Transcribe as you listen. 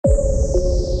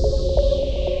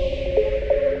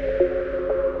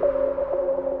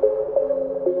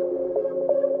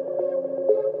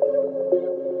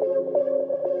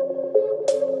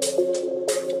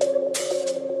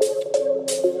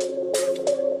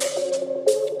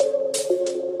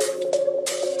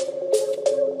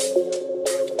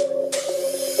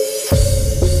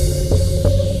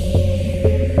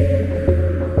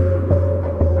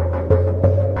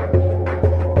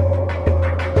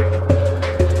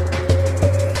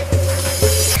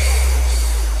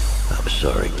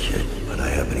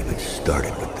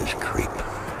started with this creep.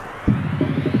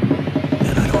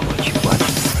 And I don't want you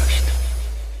watching the rest.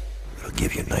 It'll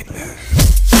give you nightmares.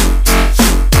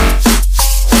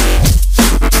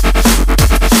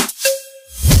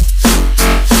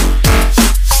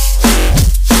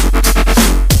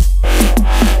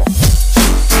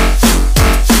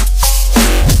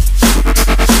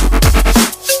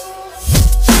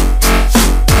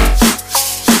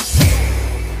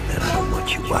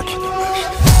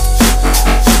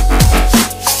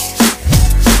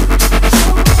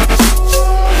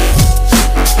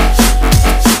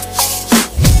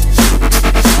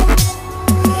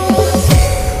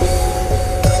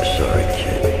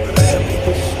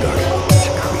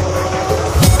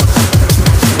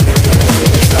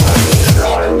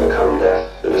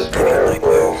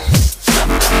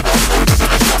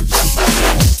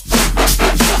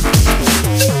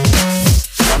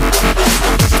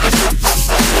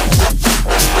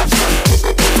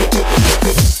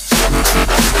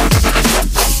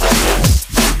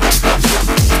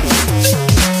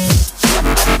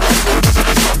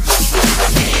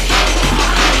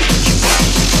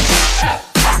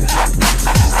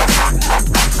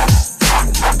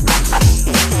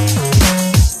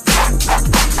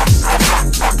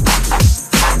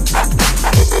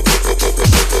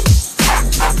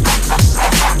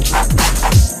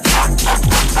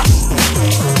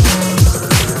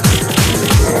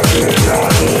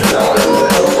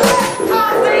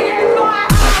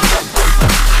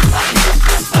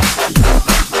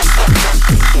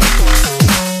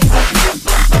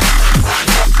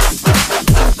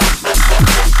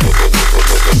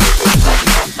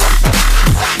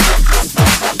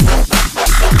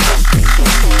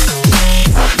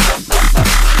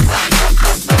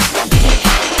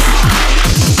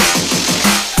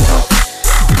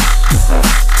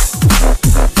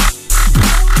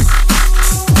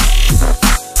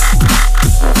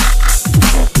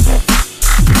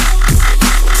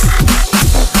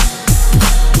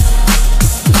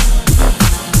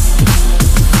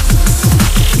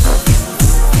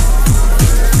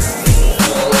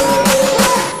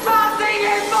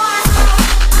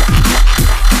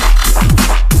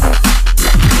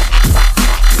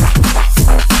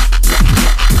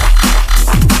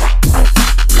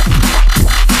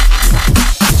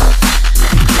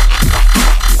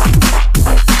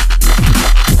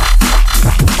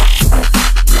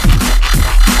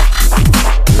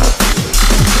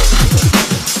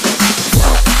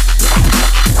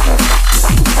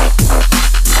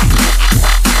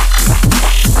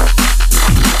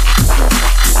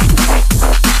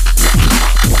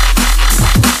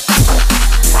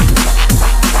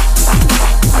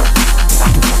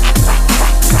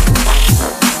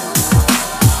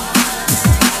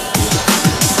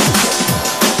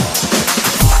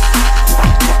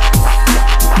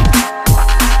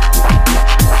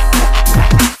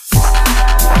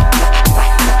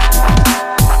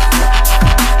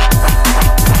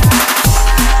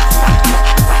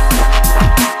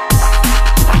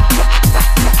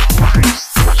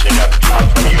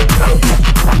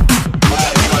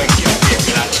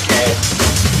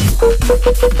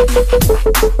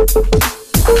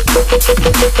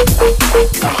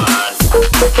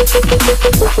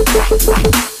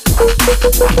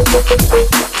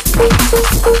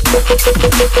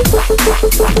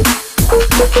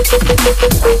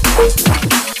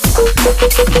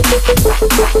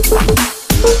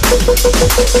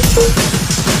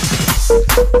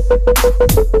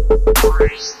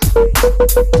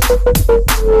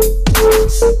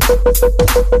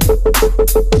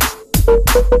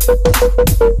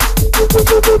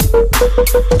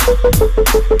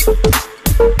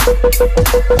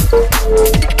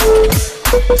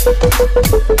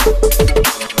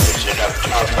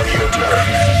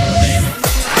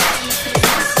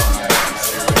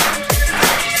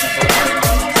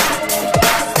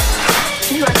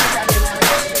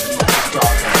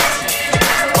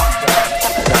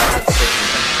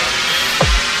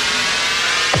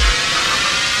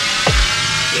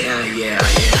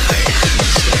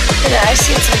 Yeah, I've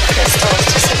seen some crystals,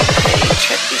 just some pretty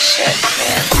trippy shit,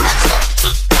 man.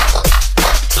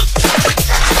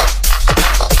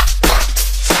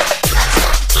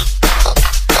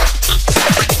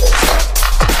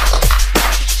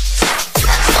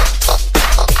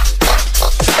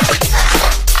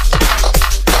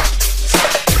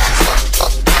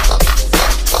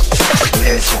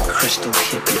 There's some crystal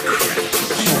hippie crap.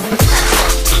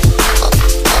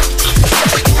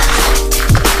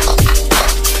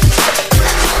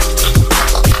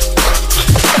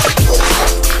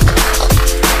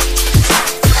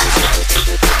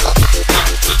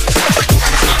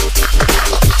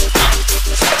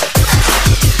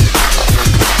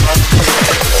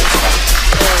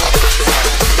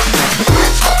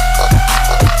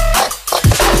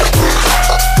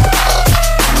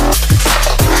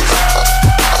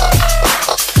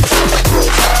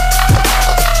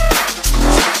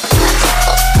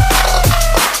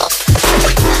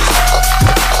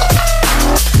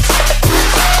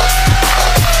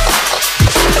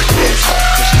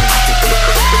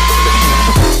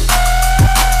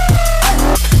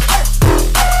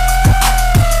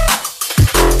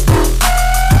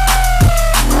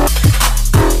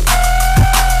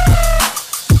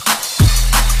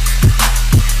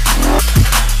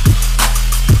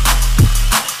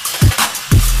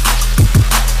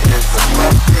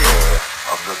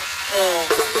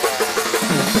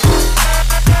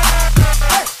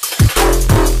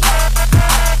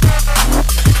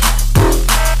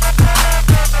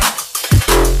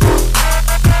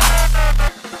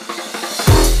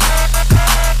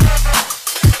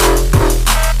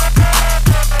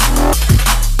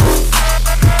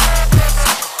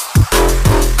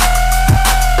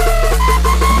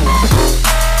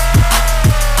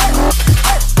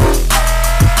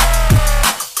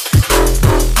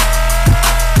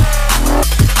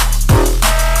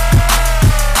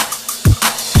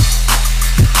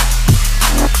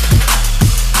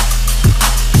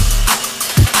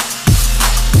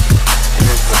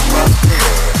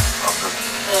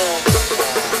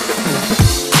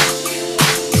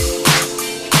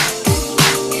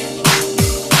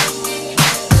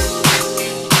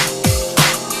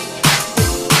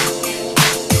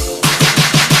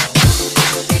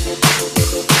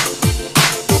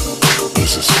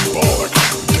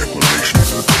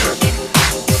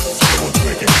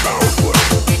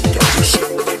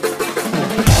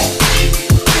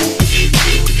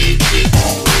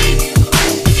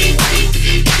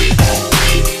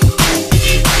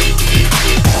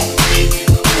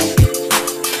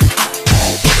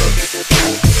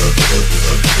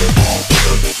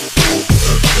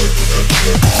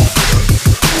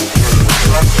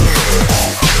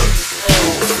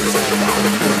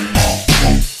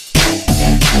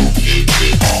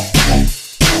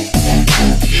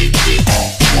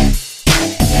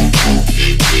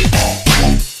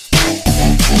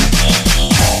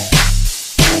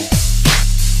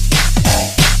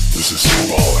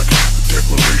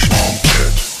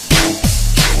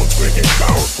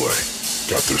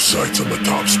 sights on the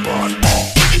top spot.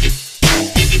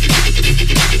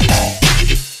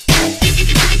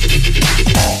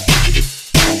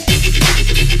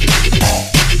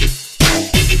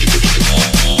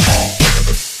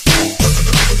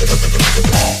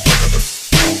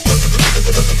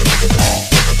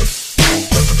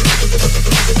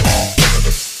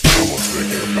 Someone's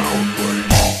making a power play.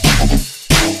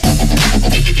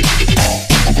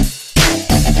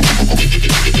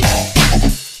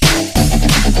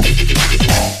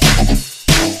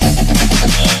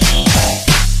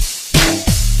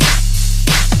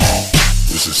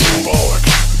 This is symbolic, a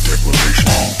declaration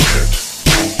of intent.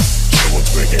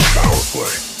 Someone's making a power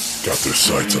play. Got their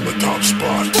sights on the top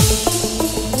spot.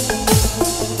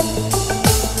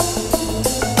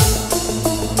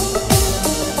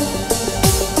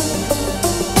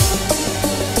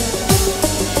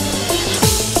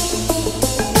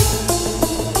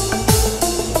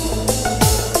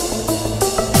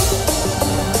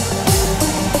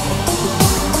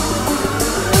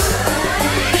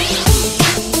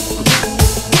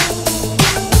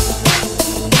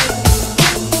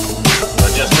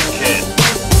 Just a kid.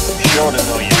 Sure to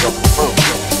know you got the proof.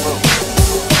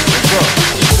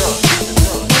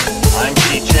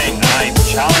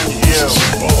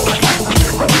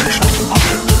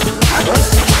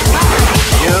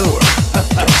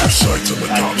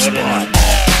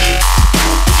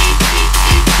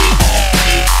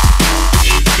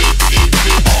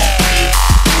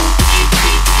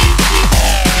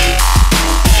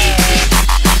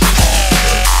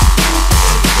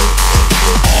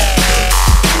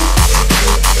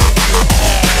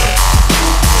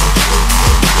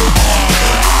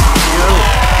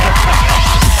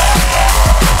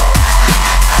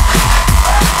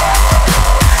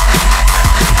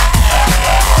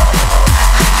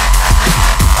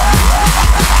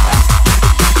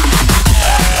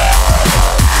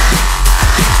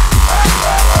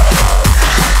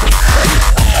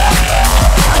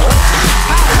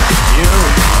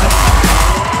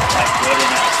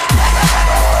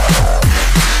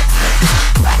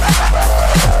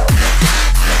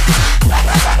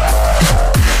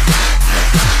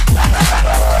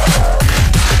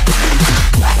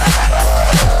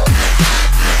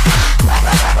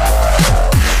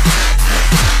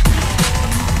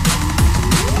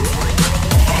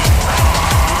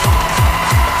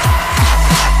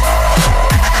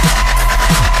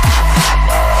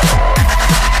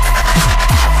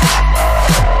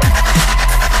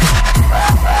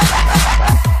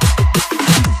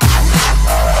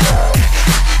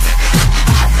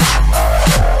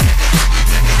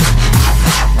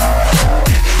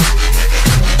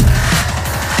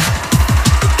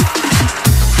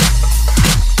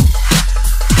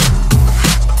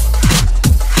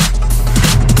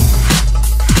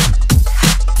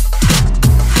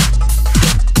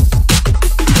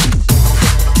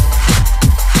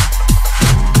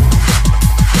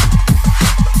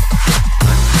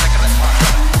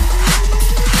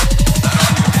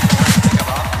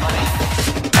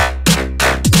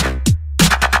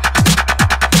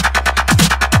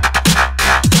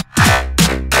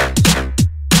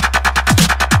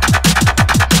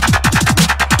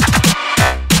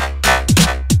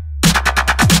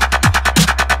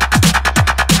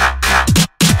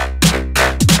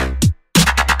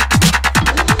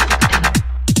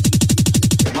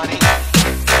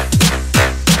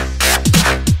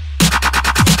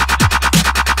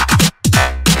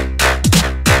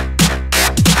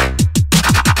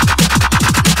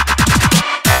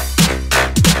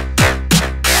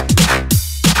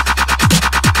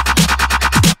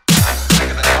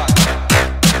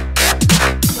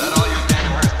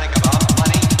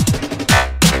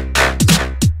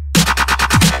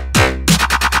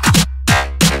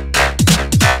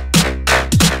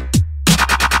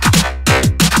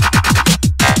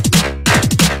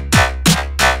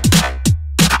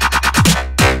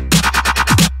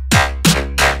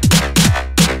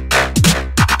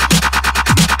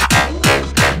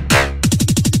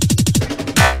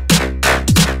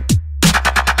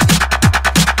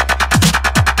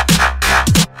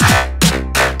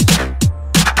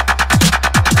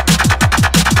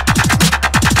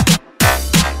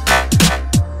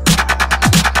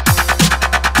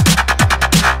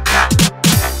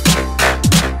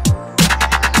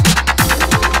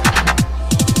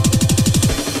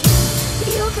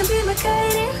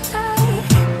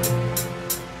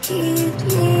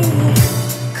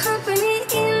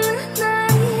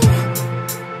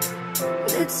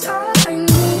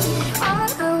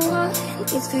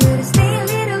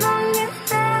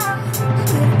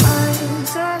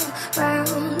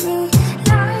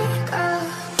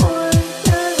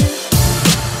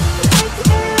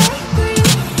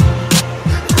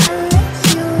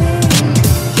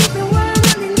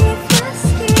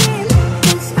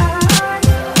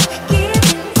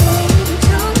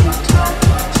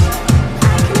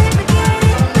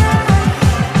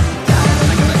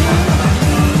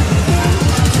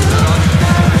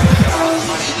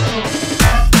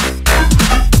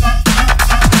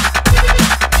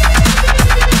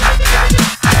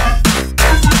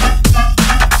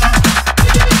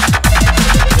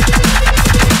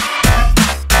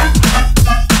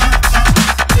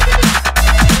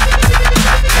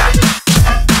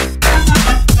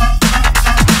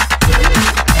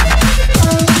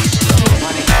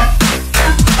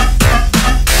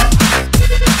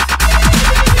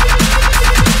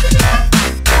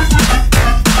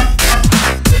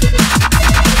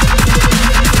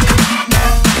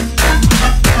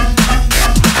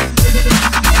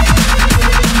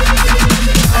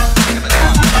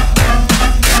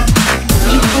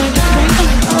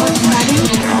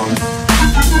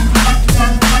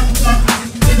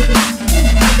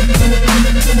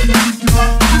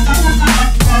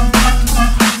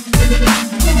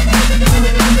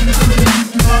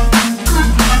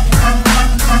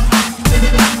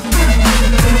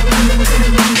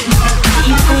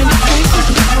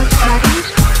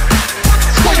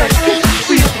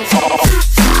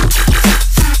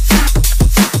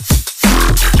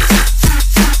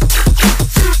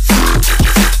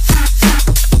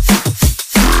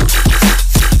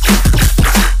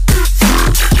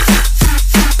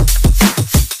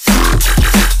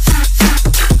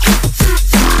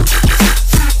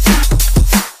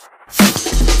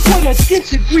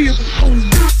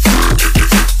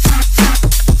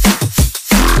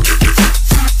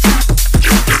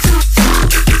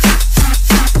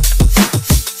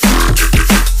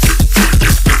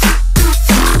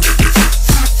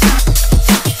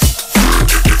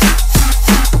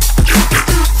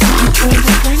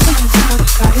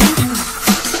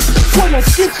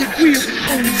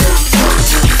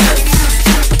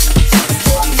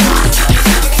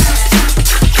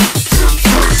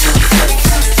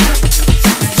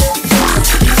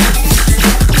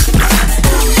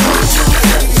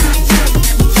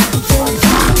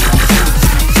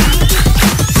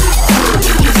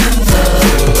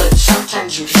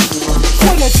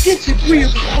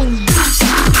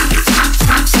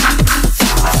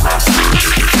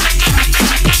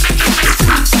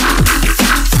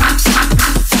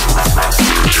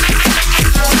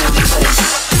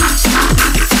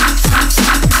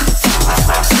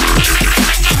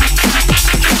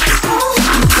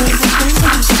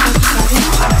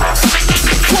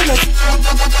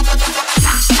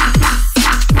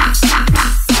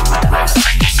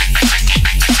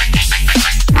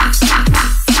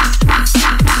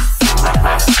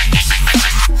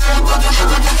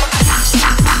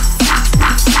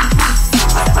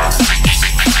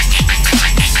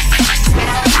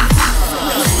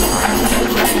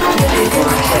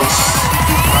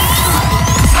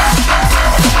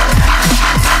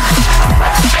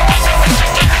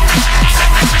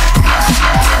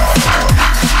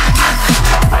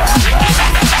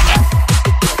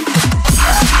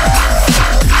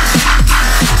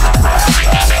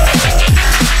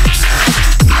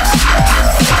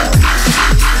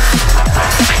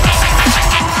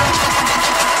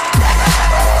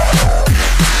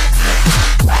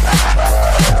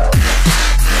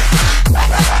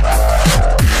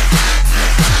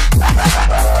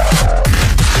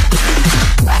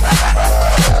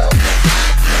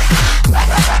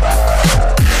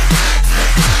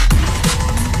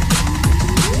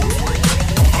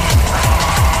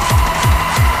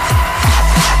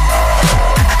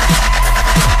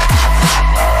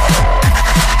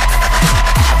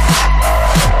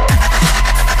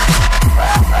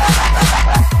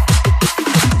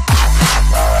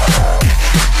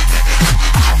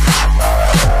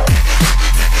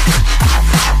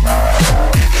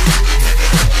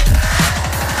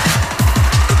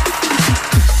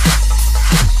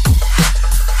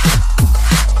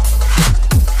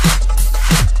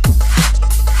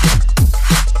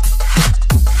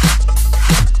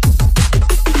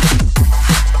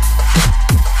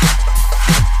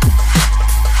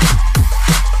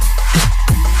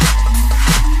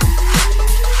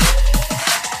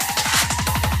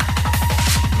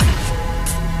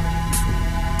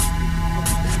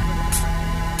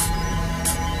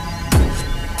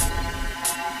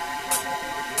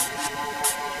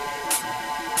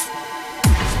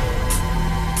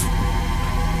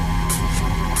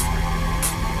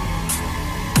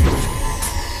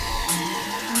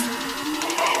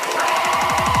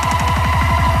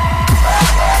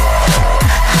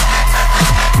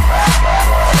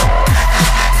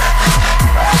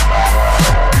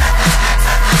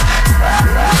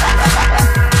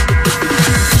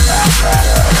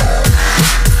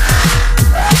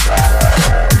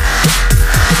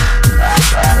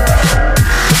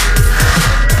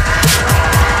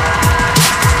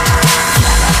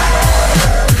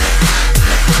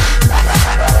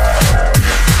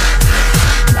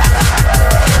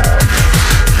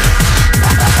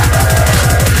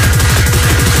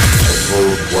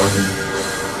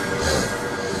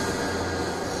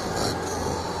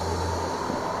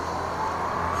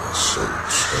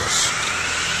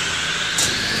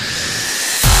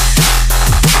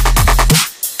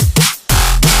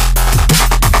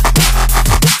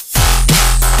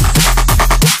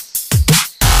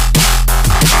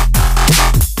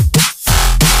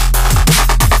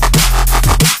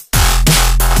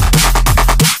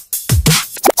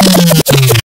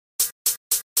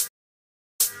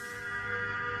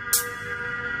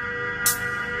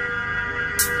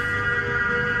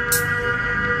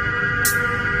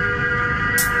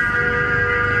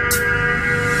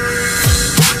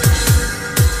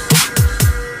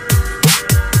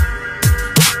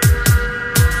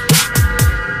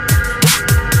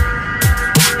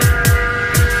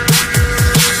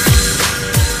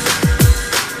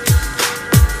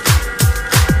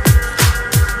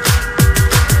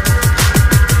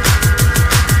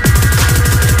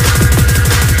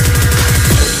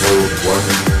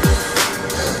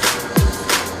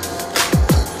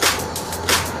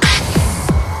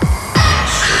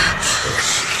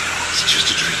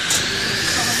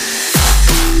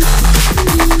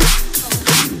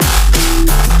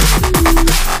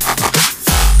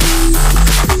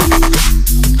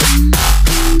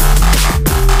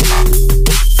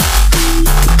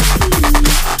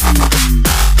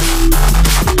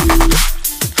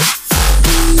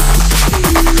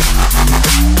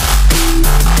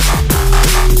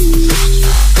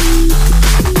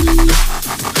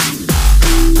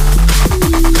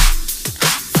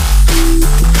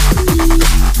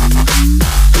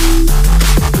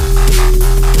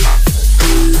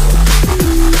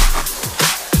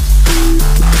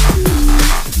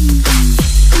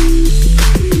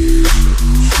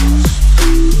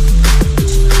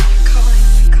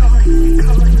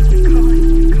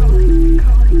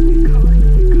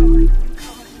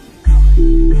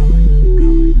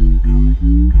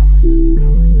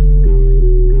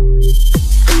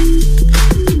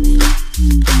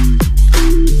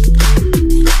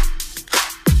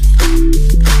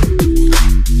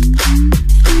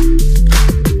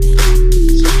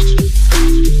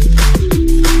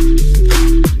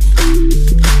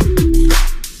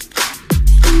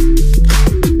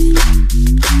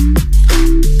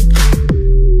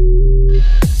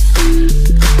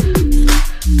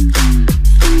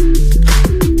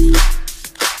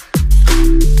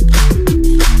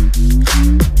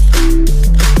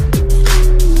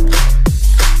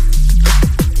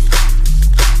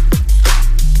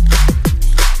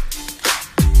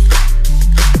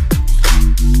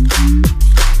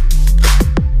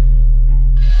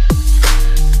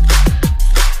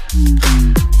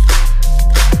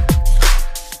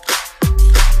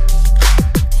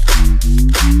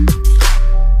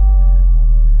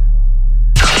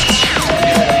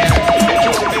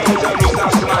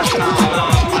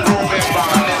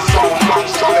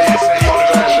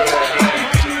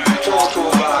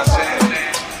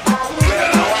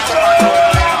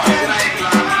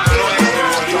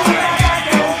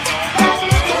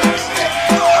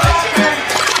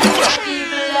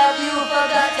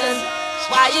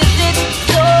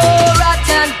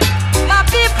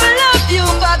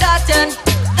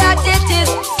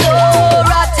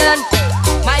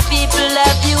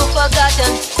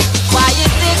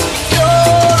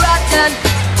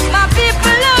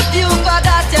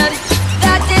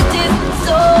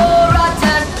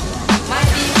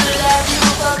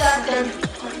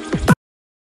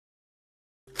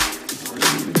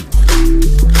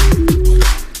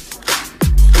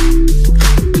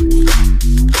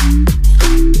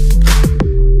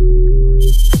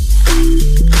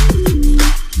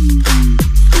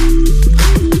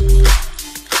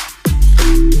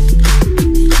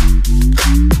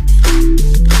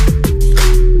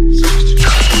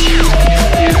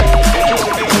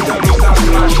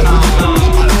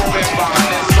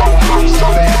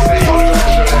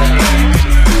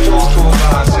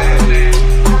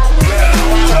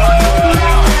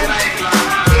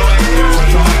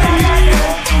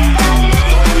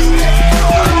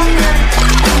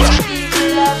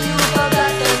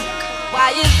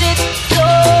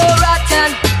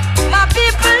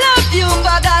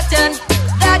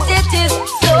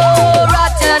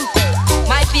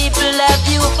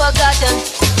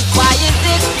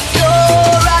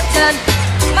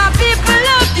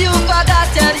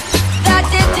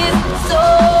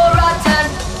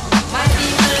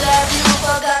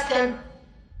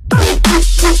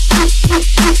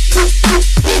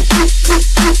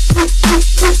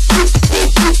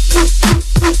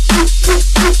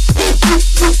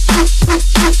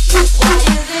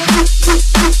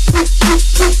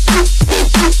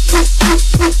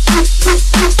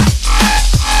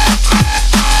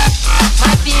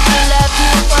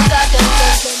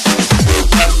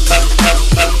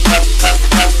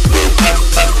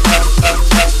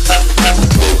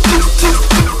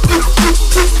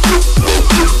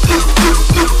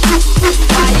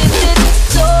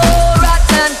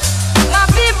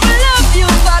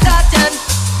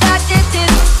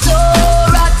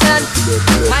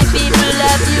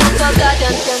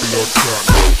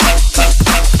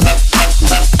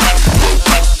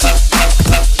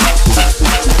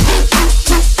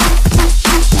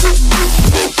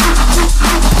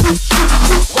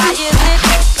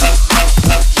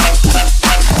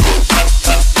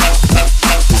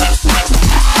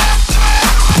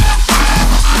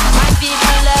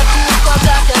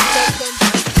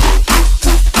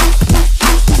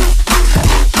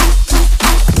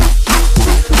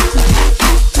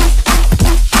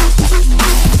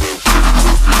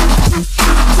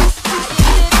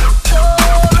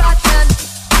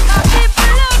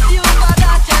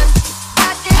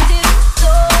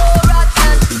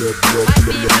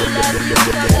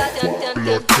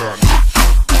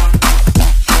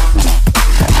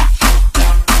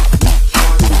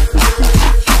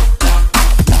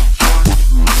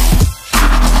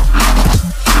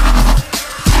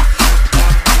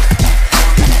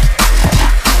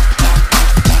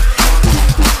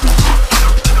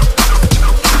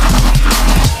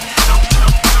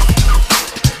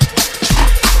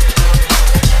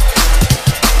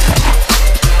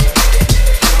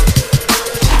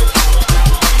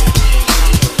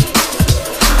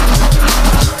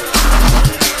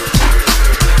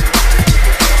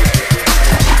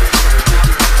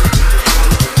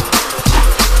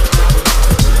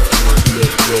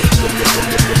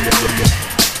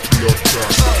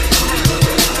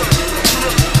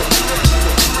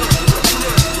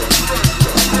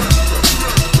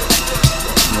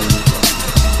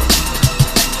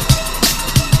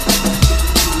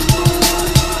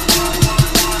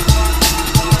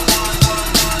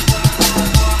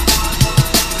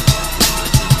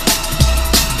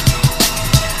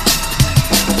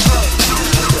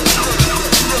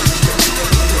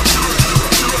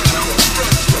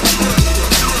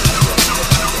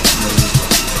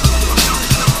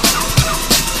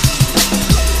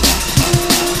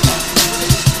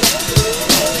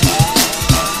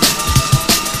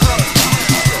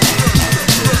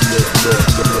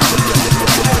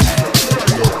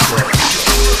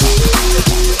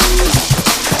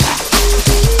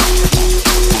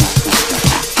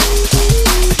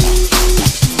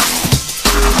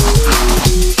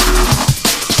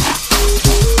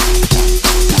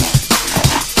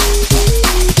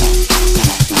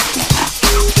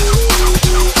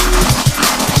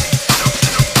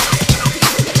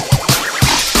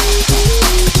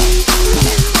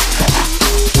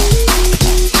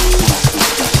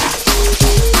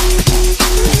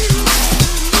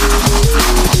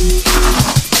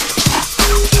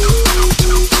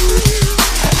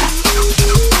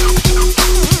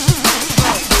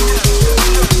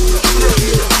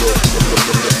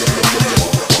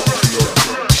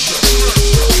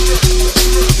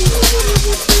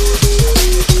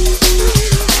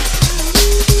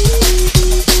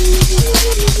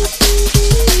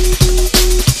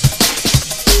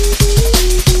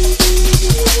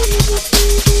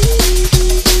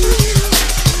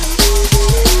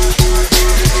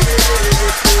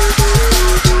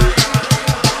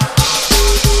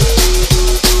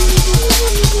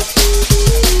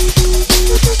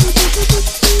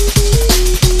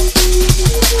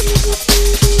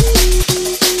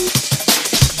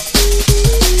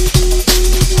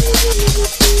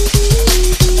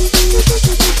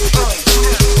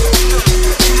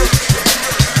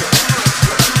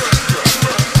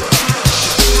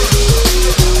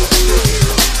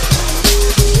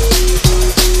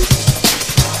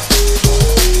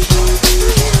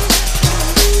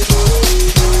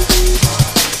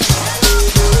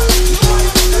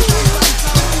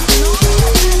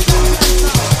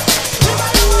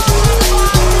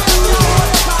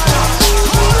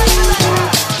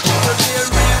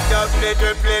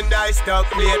 stock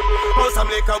plate. How some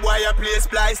liquor boy you play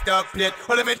splice stock plate.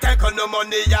 Well if you take on no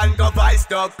money and go buy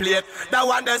stock plate. That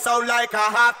one that sound like a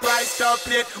half price stock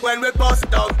plate. When we bust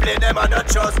stock plate, them are not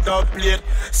trust stock plate.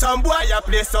 Some boy you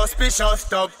play suspicious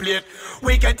stock plate.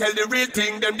 We can tell the real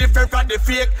thing, them different from the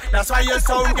fake. That's why your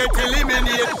sound get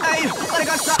eliminated. Hey, I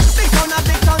got some big sound,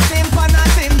 timpana.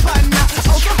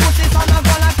 How to put this on a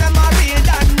go like them a real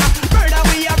done. Brother,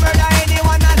 we a brother,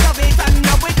 anyone a love it. And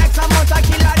now we take some out a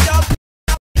killer job.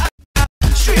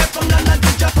 Straight from London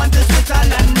to Japan to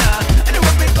Switzerland.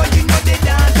 Anywhere we go, you know they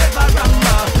dance ever ram.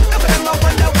 Look at them, I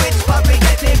wonder which part we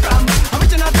get it from.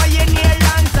 Original pioneer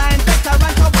land sign,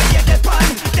 veteran, so where you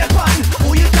depend.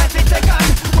 Who you try to take on?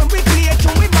 When we play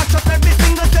tune, we match up every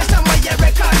single session where you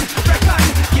reckon.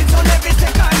 Kids on every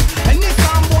second. And this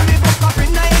song won't live up up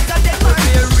in night that they man.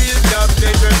 We a real dub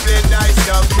plate, we play nice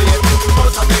dub plate.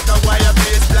 Most of make a wire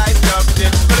play slice dub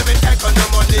plate. But if we take on the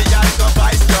money and go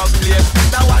buy dub plate.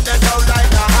 That one that sound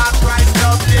like a half price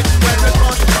dub plate. When we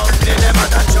bust dub plate, them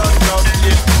are not just dub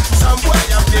plate. Some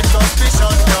wire play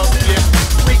suspicious dub plate.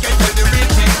 We can tell the real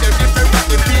thing, they're different from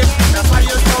the fake. That's why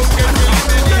your sound get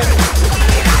eliminated.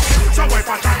 Some boy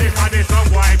pass a dick and some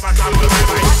boy pass a